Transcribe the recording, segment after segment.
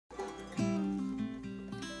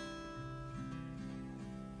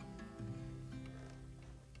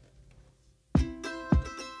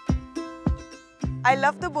I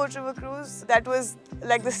love the boat river cruise. That was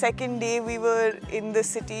like the second day we were in the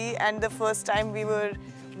city and the first time we were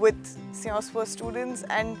with Sciences Po students,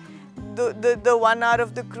 and the 1 hour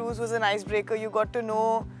of the cruise was an icebreaker. You got to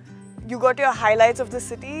know, you got your highlights of the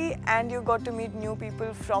city and you got to meet new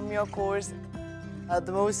people from your course.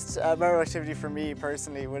 The most memorable activity for me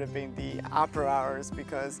personally would have been the opera hours,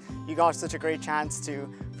 because you got such a great chance to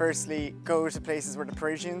firstly go to places where the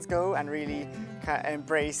Parisians go and really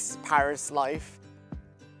embrace Paris life.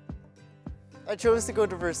 I chose to go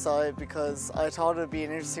to Versailles because I thought it would be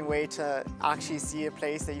an interesting way to actually see a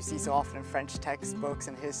place that you see so often in French textbooks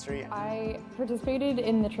and history. I participated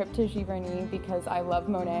in the trip to Giverny because I love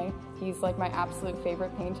Monet. He's like my absolute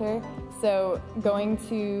favorite painter. So going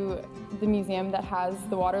to the museum that has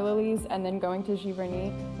the water lilies and then going to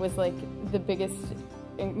Giverny was like the biggest,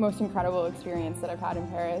 most incredible experience that I've had in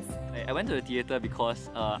Paris. I went to the theatre because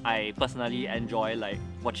I personally enjoy like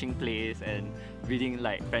watching plays and reading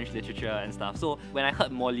like French literature and stuff. So when I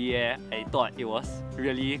heard Molière, I thought it was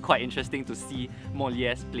really quite interesting to see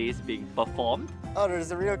Molière's plays being performed. Oh,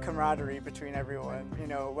 there's a real camaraderie between everyone, you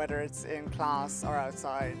know, whether it's in class or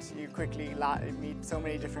outside. You quickly meet so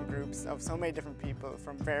many different groups of so many different people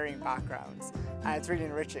from varying backgrounds, and it's really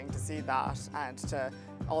enriching to see that and to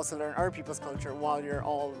also learn other people's culture while you're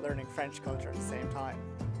all learning French culture at the same time.